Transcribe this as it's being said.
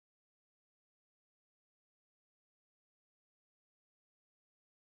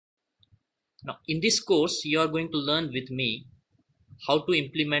Now, in this course, you are going to learn with me how to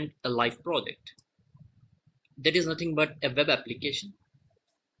implement a live project. That is nothing but a web application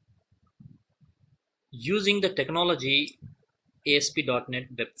using the technology ASP.NET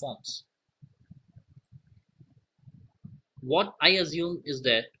Web Forms. What I assume is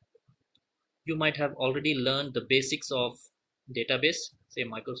that you might have already learned the basics of database, say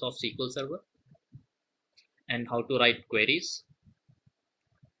Microsoft SQL Server, and how to write queries,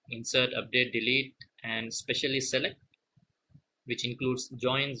 insert, update, delete, and specially select, which includes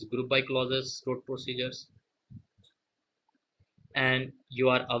joins, group by clauses, stored procedures. And you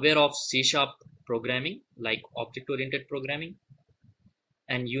are aware of C# programming, like object-oriented programming,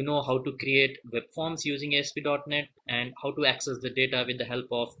 and you know how to create web forms using ASP.NET and how to access the data with the help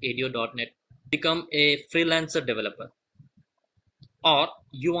of ADO.NET. Become a freelancer developer, or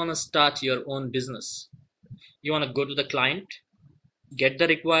you want to start your own business. You want to go to the client, get the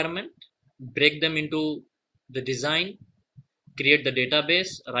requirement, break them into the design, create the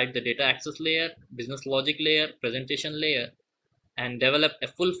database, write the data access layer, business logic layer, presentation layer, and develop a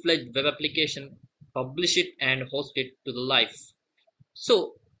full-fledged web application, publish it and host it to the live.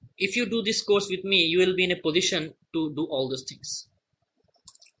 So if you do this course with me, you will be in a position to do all those things.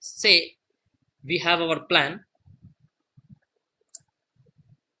 Say we have our plan.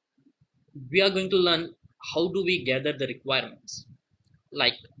 We are going to learn how do we gather the requirements.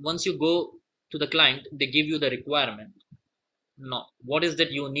 Like once you go to the client, they give you the requirement. Now, what is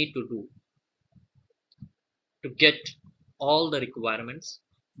that you need to do to get all the requirements?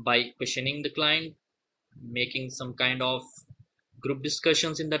 By questioning the client, making some kind of group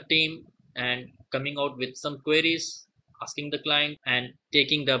discussions in the team, and coming out with some queries, asking the client, and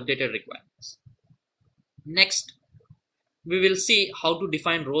taking the updated requirements. Next, we will see how to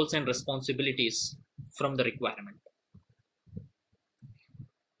define roles and responsibilities from the requirement.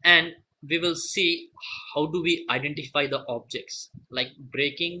 And we will see how do we identify the objects, like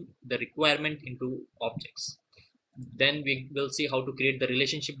breaking the requirement into objects. Then we will see how to create the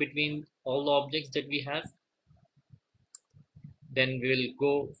relationship between all the objects that we have. Then we will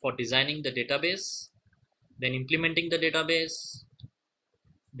go for designing the database, then implementing the database,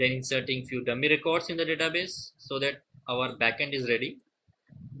 then inserting few dummy records in the database so that our backend is ready.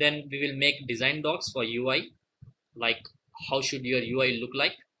 Then we will make design docs for UI, like how should your UI look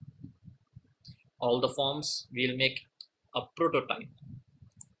like. All the forms, we'll make a prototype.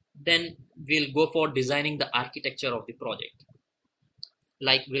 Then we'll go for designing the architecture of the project.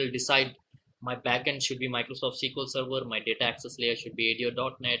 Like we'll decide my backend should be Microsoft SQL Server, my data access layer should be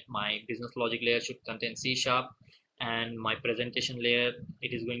ADO.NET, my business logic layer should contain C#, and my presentation layer,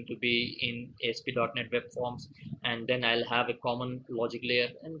 it is going to be in ASP.NET Web Forms, and then I'll have a common logic layer,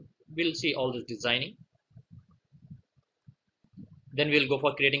 and we'll see all this designing. Then we'll go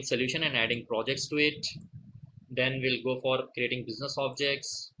for creating solution and adding projects to it. Then we'll go for creating business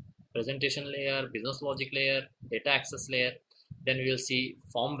objects, presentation layer, business logic layer, data access layer. Then we'll see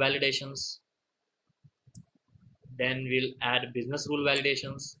form validations. Then we'll add business rule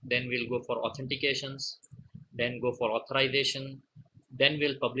validations. Then we'll go for authentications. Then go for authorization. Then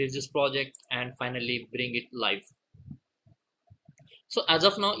we'll publish this project and finally bring it live. So as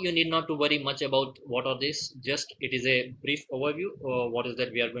of now, you need not to worry much about what are this. Just it is a brief overview of what is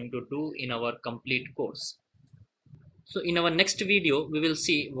that we are going to do in our complete course. So in our next video, we will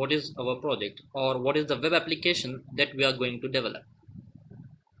see what is our project or what is the web application that we are going to develop.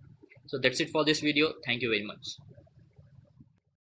 So that's it for this video. Thank you very much.